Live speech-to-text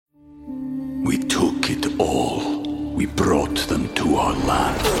We took it all. We brought them to our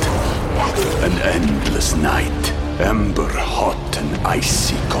land. An endless night, ember hot and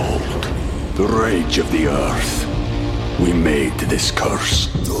icy cold. The rage of the earth. We made this curse.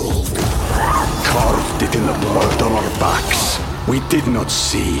 Carved it in the blood on our backs. We did not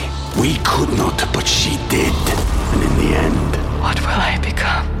see. We could not, but she did. And in the end... What will I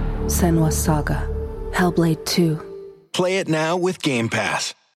become? Senua's Saga. Hellblade 2. Play it now with Game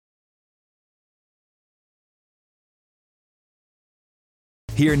Pass.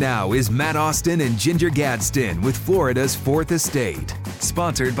 Here now is Matt Austin and Ginger Gadsden with Florida's Fourth Estate.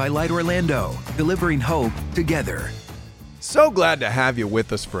 Sponsored by Light Orlando, delivering hope together. So glad to have you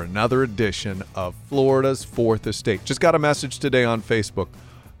with us for another edition of Florida's Fourth Estate. Just got a message today on Facebook.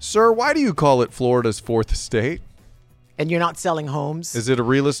 Sir, why do you call it Florida's Fourth Estate? And you're not selling homes? Is it a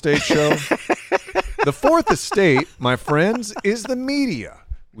real estate show? The Fourth Estate, my friends, is the media.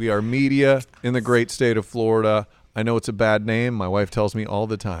 We are media in the great state of Florida. I know it's a bad name. My wife tells me all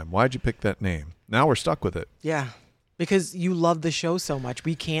the time, why'd you pick that name? Now we're stuck with it. Yeah, because you love the show so much.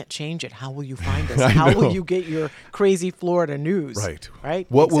 We can't change it. How will you find us? How will you get your crazy Florida news? Right?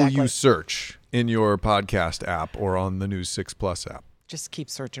 What will you search in your podcast app or on the News 6 Plus app? Just keep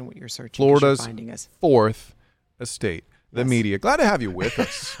searching what you're searching. Florida's you're finding us. Fourth Estate, the media. Glad to have you with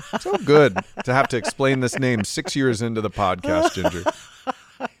us. So good to have to explain this name 6 years into the podcast, Ginger.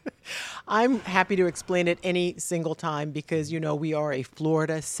 I'm happy to explain it any single time because, you know, we are a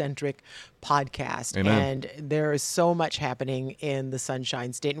Florida-centric podcast. Amen. And there is so much happening in the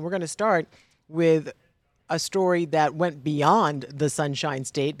Sunshine State. And we're going to start with a story that went beyond the Sunshine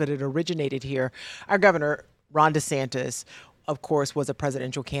State, but it originated here. Our governor, Ron DeSantis, of course, was a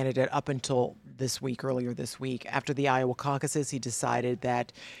presidential candidate up until earlier this week. After the Iowa caucuses, he decided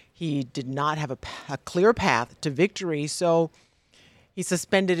that he did not have a clear path to victory. So he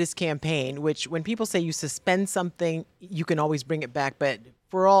suspended his campaign, which when people say you suspend something, you can always bring it back. But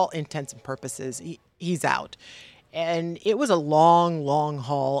for all intents and purposes, he's out. And it was a long, long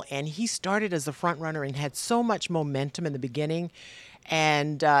haul. And he started as the front runner and had so much momentum in the beginning.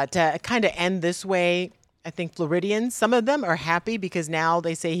 And to kind of end this way, I think Floridians, some of them are happy because now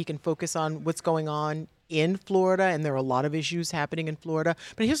they say he can focus on what's going on in Florida, and there are a lot of issues happening in Florida.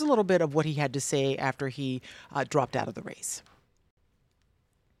 But here's a little bit of what he had to say after he dropped out of the race.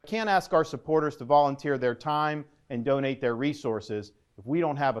 Can't ask our supporters to volunteer their time and donate their resources if we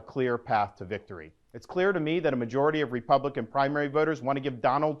don't have a clear path to victory. It's clear to me that a majority of Republican primary voters want to give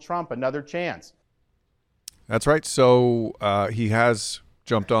Donald Trump another chance. That's right. So he has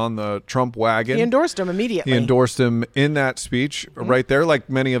jumped on the Trump wagon. He endorsed him immediately. He endorsed him in that speech right there, like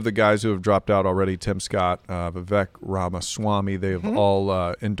many of the guys who have dropped out already, Tim Scott, Vivek Ramaswamy, they have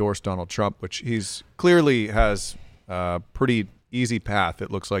all endorsed Donald Trump, which he's clearly has pretty easy path,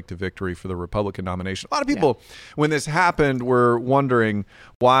 it looks like, to victory for the Republican nomination. A lot of people, when this happened, were wondering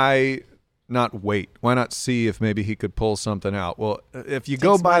why not wait? Why not see if maybe he could pull something out? Well, if you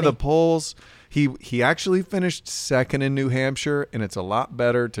go by the polls, he actually finished second in New Hampshire, and it's a lot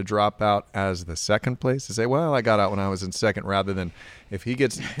better to drop out as the second place, to say, well, I got out when I was in second, rather than if he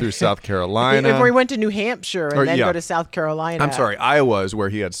gets through South Carolina. If he went to New Hampshire and then go to South Carolina. I'm sorry, Iowa is where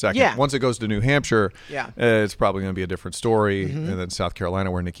he had second. Yeah. Once it goes to New Hampshire, it's probably going to be a different story. And then South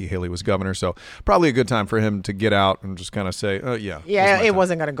Carolina, where Nikki Haley was governor. So probably a good time for him to get out and just kind of say, it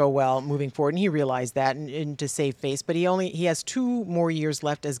wasn't going to go well moving forward. And he realized that and to save face. But he has 2 more years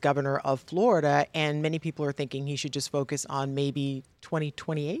left as governor of Florida. And many people are thinking he should just focus on maybe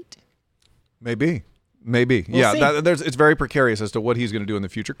 2028. Maybe. We'll see. It's very precarious as to what he's going to do in the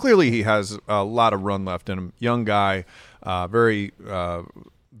future. Clearly, he has a lot of run left in him. Young guy, very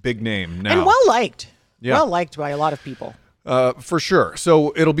big name now. And well-liked. Yeah. Well-liked by a lot of people. For sure.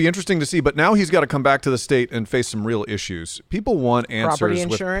 So it'll be interesting to see. But now he's got to come back to the state and face some real issues. People want answers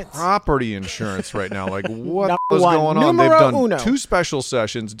with property insurance right now. Like, what was going on? They've done 2 special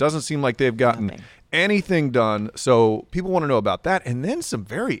sessions. Doesn't seem like they've gotten anything done. So people want to know about that. And then some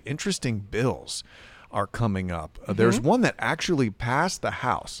very interesting bills are coming up. There's one that actually passed the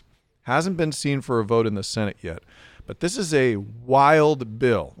House. Hasn't been seen for a vote in the Senate yet. But this is a wild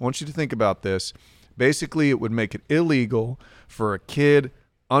bill. I want you to think about this. Basically, it would make it illegal for a kid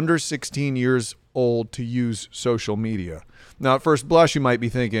under 16 years old to use social media. Now, at first blush, you might be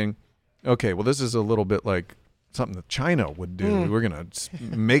thinking, okay, well, this is a little bit like something that China would do. We're going to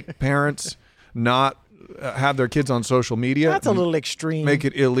make parents not have their kids on social media. That's a little extreme. Make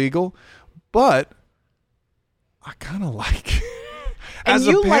it illegal. But I kind of like And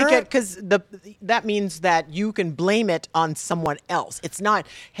you like it because that means that you can blame it on someone else. It's not,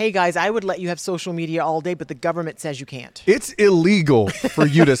 hey, guys, I would let you have social media all day, but the government says you can't. It's illegal for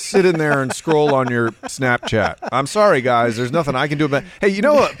you to sit in there and scroll on your Snapchat. I'm sorry, guys. There's nothing I can do about it. Hey, you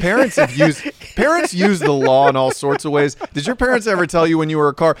know what? Parents use the law in all sorts of ways. Did your parents ever tell you when you were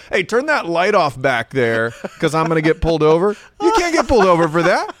a car, hey, turn that light off back there because I'm going to get pulled over? You can't get pulled over for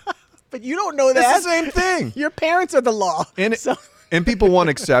that. But you don't know that. It's the same thing. Your parents are the law. And people want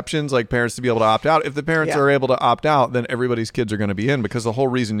exceptions, like parents to be able to opt out. If the parents are able to opt out, then everybody's kids are going to be in, because the whole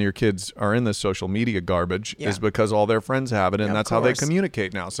reason your kids are in this social media garbage is because all their friends have it, and that's how they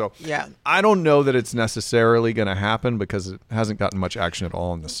communicate now. So I don't know that it's necessarily going to happen because it hasn't gotten much action at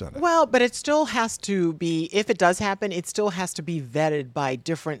all in the Senate. Well, but it still has to be, if it does happen, it still has to be vetted by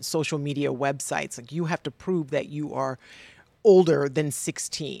different social media websites. Like, you have to prove that you are older than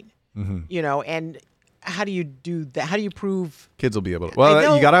 16, and how do you do that? How do you prove? Kids will be able to.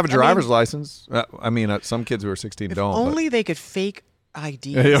 Well, you got to have a driver's license. Some kids who are 16 don't. Only they could fake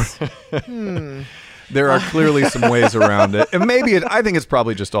IDs. There are clearly some ways around it. And maybe I think it's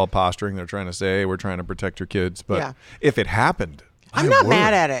probably just all posturing. They're trying to say, hey, we're trying to protect your kids. But if it happened, I'm not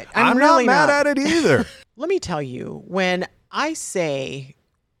mad at it. I'm really not mad at it either. Let me tell you, when I say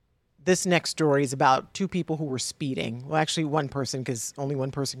this next story is about two people who were speeding. Well, actually one person, because only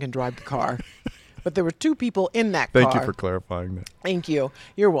one person can drive the car. But there were two people in that car. Thank you for clarifying that. Thank you.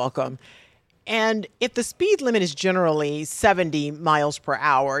 You're welcome. And if the speed limit is generally 70 miles per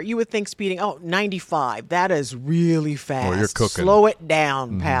hour, you would think speeding, 95. That is really fast. Oh, you're cooking. Slow it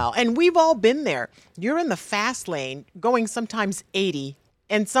down, pal. And we've all been there. You're in the fast lane going sometimes 80,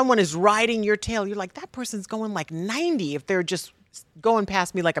 and someone is riding your tail. You're like, that person's going like 90 if they're just going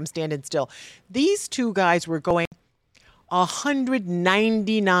past me like I'm standing still. These two guys were going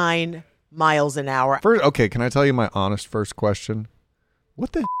 199 miles an hour. Okay, can I tell you my honest first question?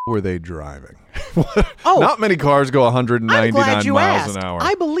 What the were they driving? Not many cars go 199 miles an hour.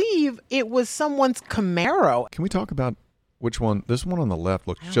 I believe it was someone's Camaro. Can we talk about which one? This one on the left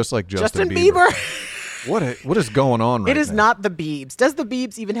looks just like Justin Bieber. What is going on right now? It is not the Biebs. Does the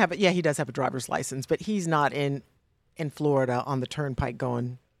Biebs even have yeah, he does have a driver's license, but he's not in Florida on the turnpike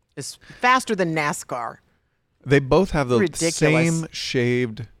going as faster than NASCAR. They both have the same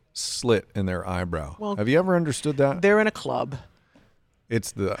shaved slit in their eyebrow. Well, have you ever understood that? They're in a club.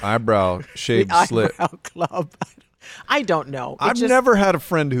 It's the eyebrow shaved slit. Eyebrow club. I don't know. I've never had a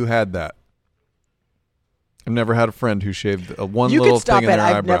friend who had that. I've never had a friend who shaved one little thing in their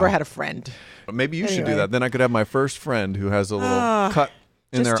eyebrow. I've never had a friend. Maybe you should do that. Then I could have my first friend who has a little cut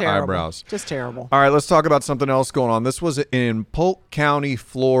in their eyebrows. Just terrible. All right, let's talk about something else going on. This was in Polk County,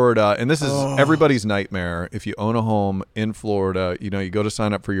 Florida, and this is everybody's nightmare. If you own a home in Florida, you go to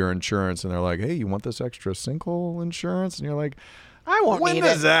sign up for your insurance, and they're like, hey, you want this extra sinkhole insurance? And you're like, I won't need it. When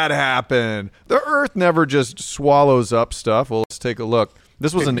does that happen? The earth never just swallows up stuff. Well, let's take a look.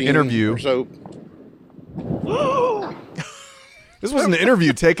 This was an interview. This was an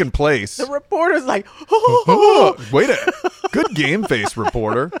interview taking place. The reporter's like, good game face,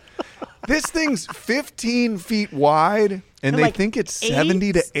 reporter. This thing's 15 feet wide, and they think it's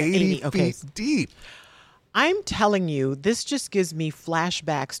 70 to 80 feet deep. I'm telling you, this just gives me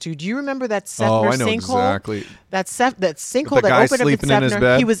flashbacks to. Do you remember that Sefner sinkhole? Exactly. That sinkhole that opened up at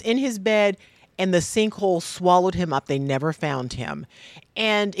Sefner. He was in his bed, and the sinkhole swallowed him up. They never found him.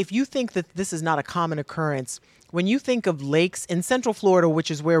 And if you think that this is not a common occurrence, when you think of lakes in Central Florida,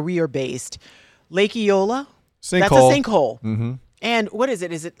 which is where we are based, Lake Eola, that's a sinkhole. Mm-hmm. And what is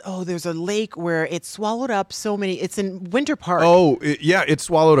it? There's a lake where it swallowed up so many. It's in Winter Park. It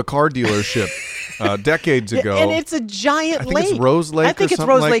swallowed a car dealership decades ago. And it's a giant lake. I think it's Rose Lake. I think it's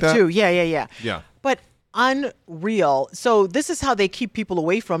Rose Lake too. Yeah. But unreal. So this is how they keep people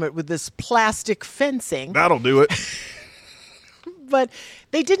away from it, with this plastic fencing. That'll do it. But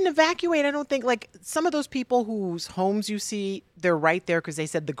they didn't evacuate. I don't think, like some of those people whose homes you see, they're right there because they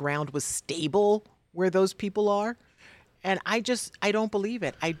said the ground was stable where those people are. And I don't believe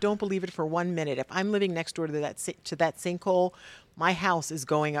it. I don't believe it for 1 minute. If I'm living next door to that sinkhole, my house is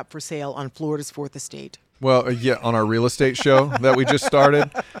going up for sale on Florida's 4th Estate. Well, on our real estate show that we just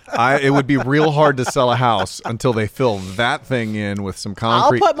started, it would be real hard to sell a house until they fill that thing in with some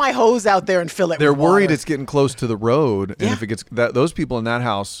concrete. I'll put my hose out there and fill it They're with water. worried it's getting close to the road, and if it gets those people in that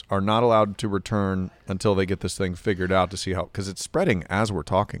house are not allowed to return until they get this thing figured out to see how, because it's spreading as we're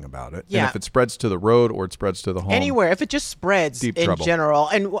talking about it. Yeah. And if it spreads to the road or it spreads to the home. Anywhere, if it just spreads in trouble. General.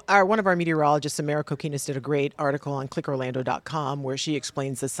 And one of our meteorologists, Samara Kokinas, did a great article on clickorlando.com where she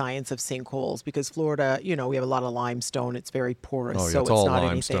explains the science of sinkholes, because Florida, we have a lot of limestone. It's very porous. It's all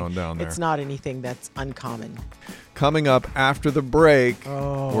limestone down there. It's not anything that's uncommon. Coming up after the break,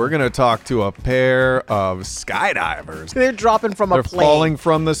 we're going to talk to a pair of skydivers. They're dropping from a plane. They're falling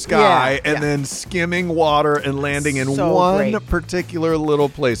from the sky and then skimming water and landing in one particular little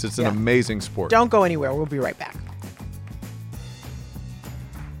place. It's an amazing sport. Don't go anywhere. We'll be right back.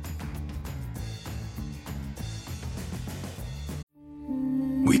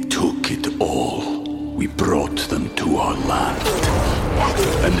 We took it all. We brought them to our land.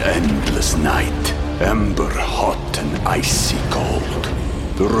 An endless night, ember hot and icy cold.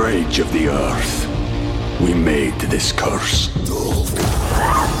 The rage of the earth. We made this curse.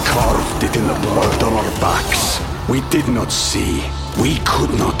 Carved it in the blood on our backs. We did not see. We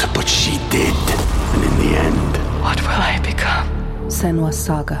could not, but she did. And in the end... What will I become? Senua's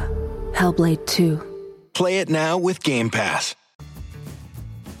Saga. Hellblade 2. Play it now with Game Pass.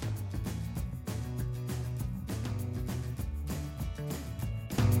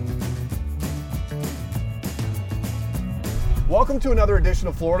 Welcome to another edition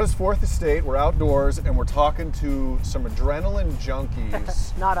of Florida's Fourth Estate. We're outdoors and we're talking to some adrenaline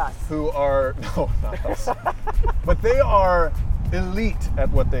junkies. Not us. Who are, no, not us. But they are elite at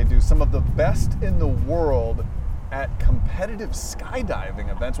what they do. Some of the best in the world at competitive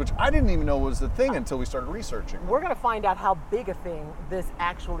skydiving events, which I didn't even know was a thing until we started researching. We're going to find out how big a thing this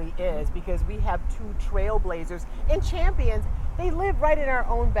actually is because we have two trailblazers and champions. They live right in our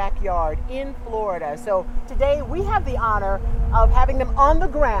own backyard in Florida. So today we have the honor of having them on the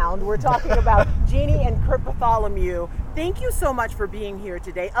ground. We're talking about Jeannie and Kurt Bartholomew. Thank you so much for being here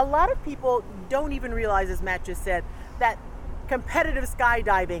today. A lot of people don't even realize, as Matt just said, that competitive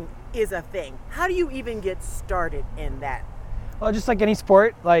skydiving is a thing. How do you even get started in that? Well, just like any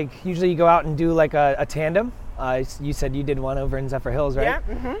sport, like usually you go out and do like a tandem. You said you did one over in Zephyr Hills, right? Yeah.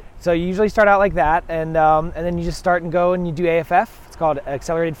 Mm-hmm. So you usually start out like that, and then you just start and go and you do AFF. It's called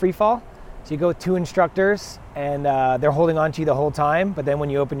accelerated free fall. So you go with two instructors, and they're holding on to you the whole time. But then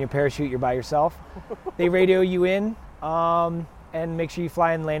when you open your parachute, you're by yourself. They radio you in and make sure you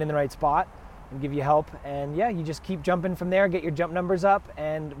fly and land in the right spot and give you help. And yeah, you just keep jumping from there, get your jump numbers up.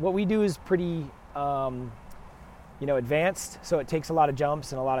 And what we do is pretty, advanced. So it takes a lot of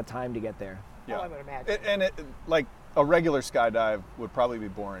jumps and a lot of time to get there. Yeah. Oh, I would imagine. And like a regular skydive would probably be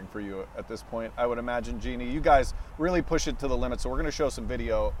boring for you at this point. I would imagine, Jeannie, you guys really push it to the limit. So we're going to show some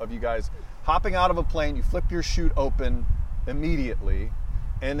video of you guys hopping out of a plane. You flip your chute open immediately,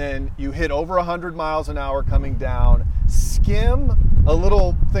 and then you hit over 100 miles an hour coming down, skim a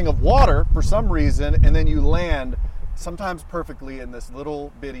little thing of water for some reason, and then you land sometimes perfectly in this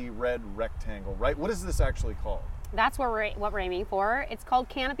little bitty red rectangle, right? What is this actually called? That's what we're aiming for. It's called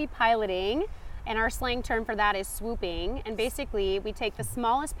canopy piloting, and our slang term for that is swooping. And basically, we take the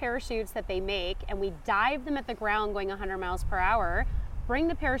smallest parachutes that they make and we dive them at the ground going 100 miles per hour, bring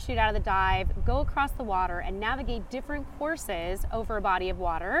the parachute out of the dive, go across the water, and navigate different courses over a body of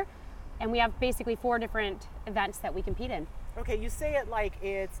water. And we have basically 4 different events that we compete in. Okay, you say it like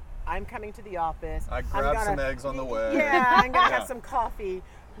it's, I'm coming to the office. I grabbed some eggs on the way. Yeah, I'm going to have some coffee.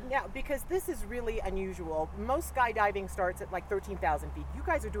 Yeah, because this is really unusual. Most skydiving starts at like 13,000 feet. You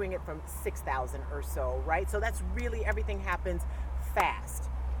guys are doing it from 6,000 or so, right? So that's really, everything happens fast.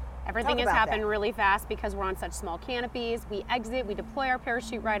 Everything has happened really fast because we're on such small canopies. We exit, we deploy our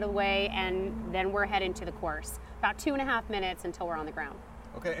parachute right away, and then we're heading to the course. About 2.5 minutes until we're on the ground.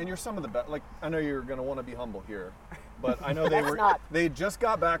 Okay, and you're some of the best. Like, I know you're going to want to be humble here, but I know they just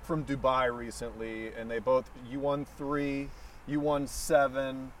got back from Dubai recently, and you won 3. You won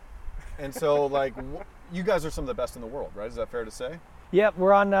 7, and so like you guys are some of the best in the world, right? Is that fair to say? Yep,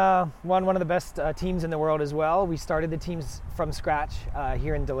 we're on one of the best teams in the world as well. We started the teams from scratch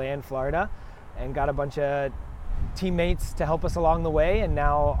here in DeLand, Florida, and got a bunch of teammates to help us along the way. And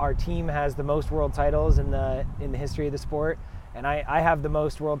now our team has the most world titles in the history of the sport. And I have the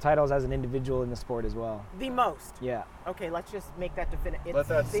most world titles as an individual in the sport as well. The most? Yeah. Okay, let's just make that definitive. Let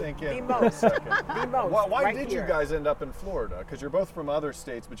that sink in. The most. The most. Why did you guys end up in Florida? Because you're both from other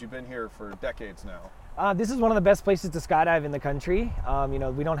states, but you've been here for decades now. This is one of the best places to skydive in the country.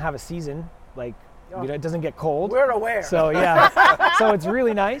 We don't have a season. It doesn't get cold. We're aware. So yeah, so it's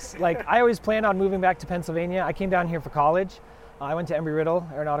really nice. Like I always planned on moving back to Pennsylvania. I came down here for college. I went to Embry-Riddle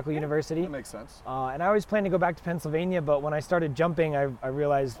Aeronautical University. That makes sense. And I always planned to go back to Pennsylvania, but when I started jumping, I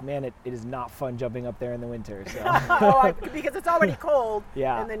realized, man, it is not fun jumping up there in the winter. So. Because it's already cold,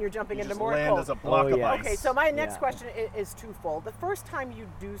 yeah. And then you're jumping into more land cold. as a block of ice. Okay, so my next question is twofold. The first time you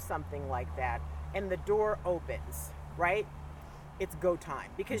do something like that and the door opens, right? It's go time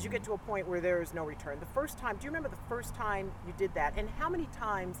because you get to a point where there is no return. The first time, do you remember the first time you did that? And how many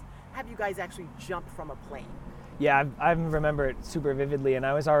times have you guys actually jumped from a plane? Yeah, I remember it super vividly, and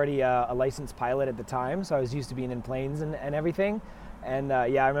I was already a licensed pilot at the time, so I was used to being in planes and everything. And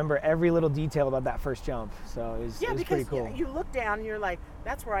yeah, I remember every little detail about that first jump, so it was pretty cool. Yeah, you look down and you're like,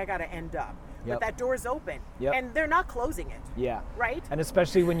 that's where I got to end up. Yep. But that door's open, Yep. and they're not closing it. Yeah. Right? And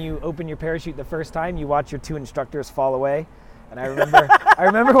especially when you open your parachute the first time, you watch your 2 instructors fall away. And I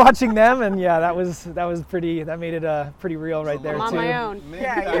remember watching them, and yeah, that made it pretty real right there too. I'm on my own. Maybe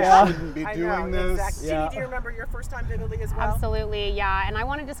I shouldn't be doing this. Exactly. Yeah. Jeannie, do you remember your first time vividly as well? Absolutely, yeah. And I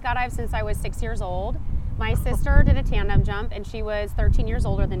wanted to skydive since I was 6 years old. My sister did a tandem jump, and she was 13 years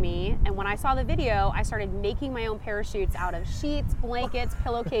older than me. And when I saw the video, I started making my own parachutes out of sheets, blankets,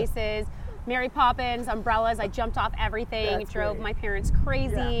 pillowcases, Mary Poppins, umbrellas. I jumped off everything, drove my parents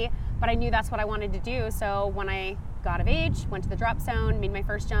crazy, but I knew that's what I wanted to do. So when I got of age, went to the drop zone, made my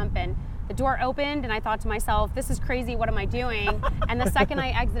first jump, and the door opened, and I thought to myself, this is crazy, what am I doing? And the second I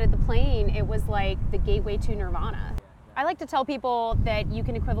exited the plane, it was like the gateway to nirvana. I like to tell people that you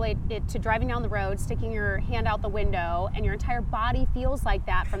can equivalent it to driving down the road, sticking your hand out the window, and your entire body feels like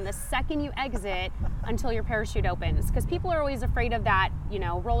that from the second you exit until your parachute opens. Because people are always afraid of that,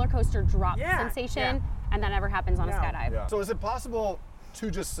 roller coaster drop sensation, and that never happens on a skydive. Yeah. So is it possible to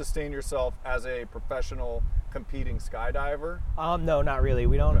just sustain yourself as a professional competing skydiver? No, not really.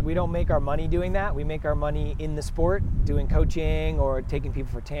 We don't make our money doing that. We make our money in the sport, doing coaching or taking people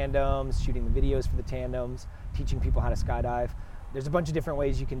for tandems, shooting the videos for the tandems, teaching people how to skydive. There's a bunch of different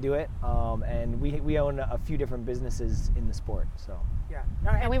ways you can do it, and we own a few different businesses in the sport. So yeah,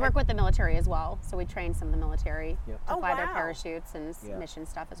 and we work with the military as well. So we train some of the military to fly their wow. parachutes and mission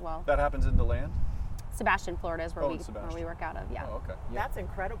stuff as well. That happens in the land? Sebastian, Florida is where we work out of. Yeah. Oh, okay. That's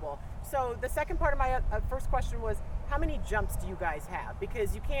incredible. So the second part of my first question was, how many jumps do you guys have?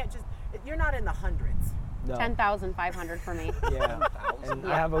 Because you can't you're not in the hundreds. No. 10,500 for me. Yeah, and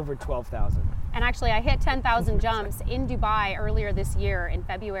I have over 12,000. And actually, I hit 10,000 jumps in Dubai earlier this year in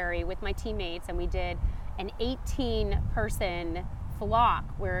February with my teammates, and we did an 18-person flock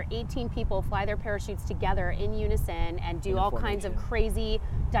where 18 people fly their parachutes together in unison and do all kinds of crazy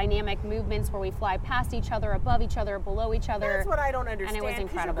dynamic movements where we fly past each other, above each other, below each other. That's what I don't understand. And it was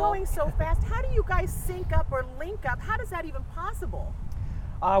incredible. You're going so fast. How do you guys sync up or link up? How does that even possible?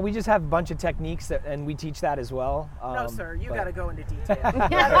 We just have a bunch of techniques, and we teach that as well. No, sir, you got to go into detail.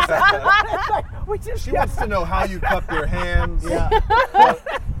 She wants to know how you cup your hands.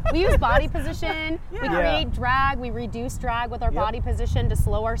 We use body position. We create drag. We reduce drag with our body position to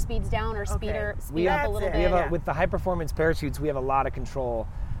slow our speeds down or speed up a little bit. With the high performance parachutes, we have a lot of control.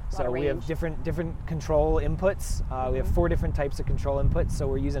 So we have different control inputs. We have 4 different types of control inputs. So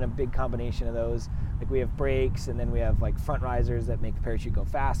we're using a big combination of those. Like we have brakes, and then we have like front risers that make the parachute go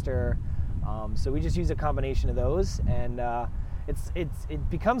faster. So we just use a combination of those, and it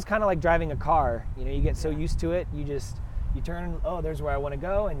becomes kind of like driving a car. You get so used to it, you turn, there's where I want to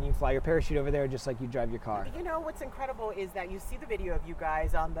go, and you fly your parachute over there just like you drive your car. What's incredible is that you see the video of you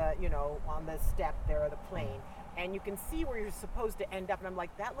guys on the on the step there of the plane, and you can see where you're supposed to end up, and I'm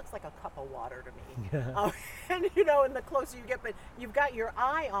like, that looks like a cup of water to me. And and the closer you get, but you've got your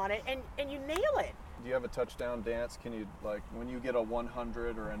eye on it, and you nail it. Do you have a touchdown dance? Can you, like, when you get a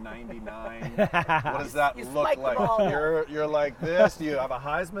 100 or a 99, what does that look like? You're like this? Do you have a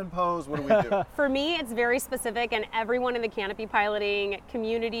Heisman pose? What do we do? For me, it's very specific, and everyone in the canopy piloting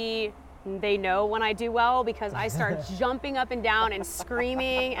community, they know when I do well, because I start jumping up and down and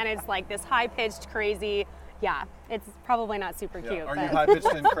screaming, and it's like this high-pitched, crazy. Yeah, it's probably not super cute. Are you high-pitched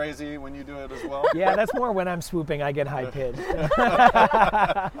and crazy when you do it as well? Yeah, that's more when I'm swooping, I get high-pitched.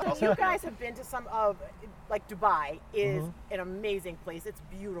 You guys have been to some of, like Dubai is an amazing place. It's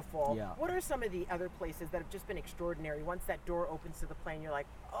beautiful. Yeah. What are some of the other places that have just been extraordinary? Once that door opens to the plane, you're like,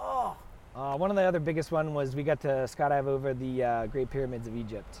 oh. One of the other biggest one was we got to skydive over the Great Pyramids of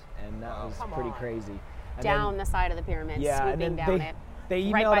Egypt, and that was pretty crazy. And down the side of the pyramid, swooping down it. They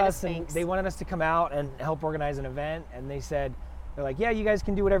emailed us and they wanted us to come out and help organize an event, and they're like, yeah, you guys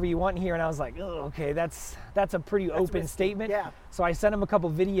can do whatever you want here. And I was like, oh, okay, that's a pretty open statement. Yeah. So I sent them a couple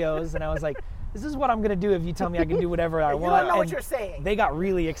videos, and I was like, this is what I'm gonna do if you tell me I can do whatever I want. You don't know what you're saying. They got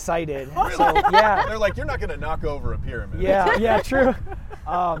really excited. So yeah. They're like, you're not gonna knock over a pyramid. Yeah, true.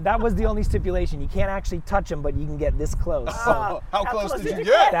 That was the only stipulation. You can't actually touch them, but you can get this close. So how close did you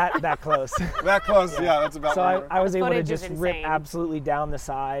get? That close. That close, yeah, that's about. So I was able to just rip insane. absolutely down the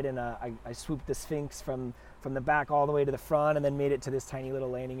side, and I swooped the Sphinx from from the back all the way to the front, and then made it to this tiny little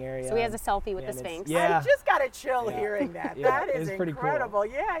landing area. So he has a selfie with the Sphinx. Yeah. I just got a chill hearing that. Yeah, that is incredible.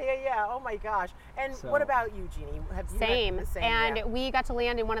 Cool. Yeah. Oh my gosh. And what about you, Jeannie? Same. And we got to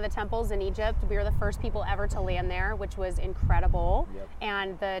land in one of the temples in Egypt. We were the first people ever to land there, which was incredible. Yep.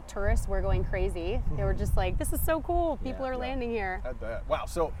 And the tourists were going crazy. They were just like, this is so cool. People are landing here. I bet. Wow.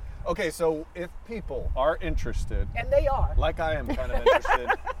 So, okay, so if people are interested, and they are, like I am kind of interested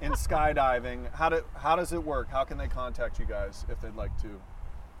in skydiving, how does it work? How can they contact you guys if they'd like to,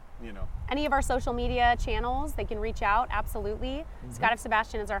 Any of our social media channels, they can reach out, absolutely. Skydive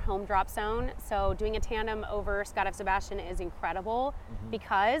Sebastian is our home drop zone, so doing a tandem over Skydive Sebastian is incredible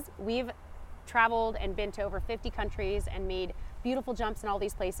because we've traveled and been to over 50 countries and made beautiful jumps in all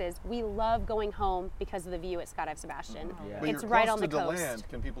these places. We love going home because of the view at Skydive Sebastian. It's right on the coast. DeLand.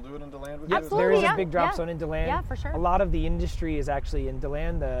 Can people do it in DeLand with you? Absolutely, there is a big drop zone in DeLand. Yeah, for sure. A lot of the industry is actually in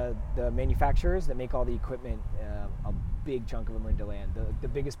DeLand. The manufacturers that make all the equipment, a big chunk of them are in DeLand. The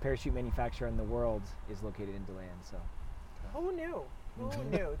biggest parachute manufacturer in the world is located in DeLand. So. Who knew? Who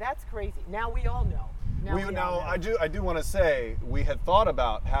knew? That's crazy. Now we all know. I do want to say we had thought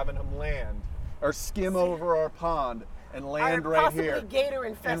about having him land or skim over our pond and land right here.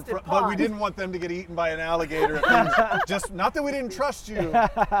 Gator-infested pond. But we didn't want them to get eaten by an alligator. Just not that we didn't trust you,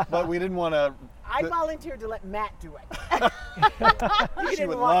 but we didn't want to. I volunteered to let Matt do it. She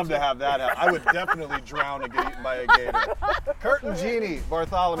would love to have that happen. I would definitely drown and get eaten by a gator. Kurt and Jeannie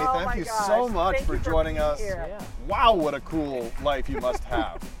Bartholomew, thank you so much for joining us. Yeah. Wow, what a cool life you must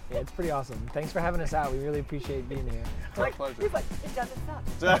have. Yeah, it's pretty awesome. Thanks for having us out. We really appreciate being here. My pleasure. He's like, it doesn't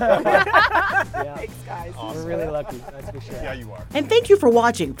suck. Thanks, guys. Awesome. We're really lucky, that's for sure. Yeah, you are. And thank you for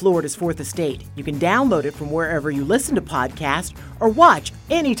watching Florida's Fourth Estate. You can download it from wherever you listen to podcasts or watch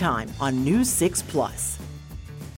anytime on News 6 Plus.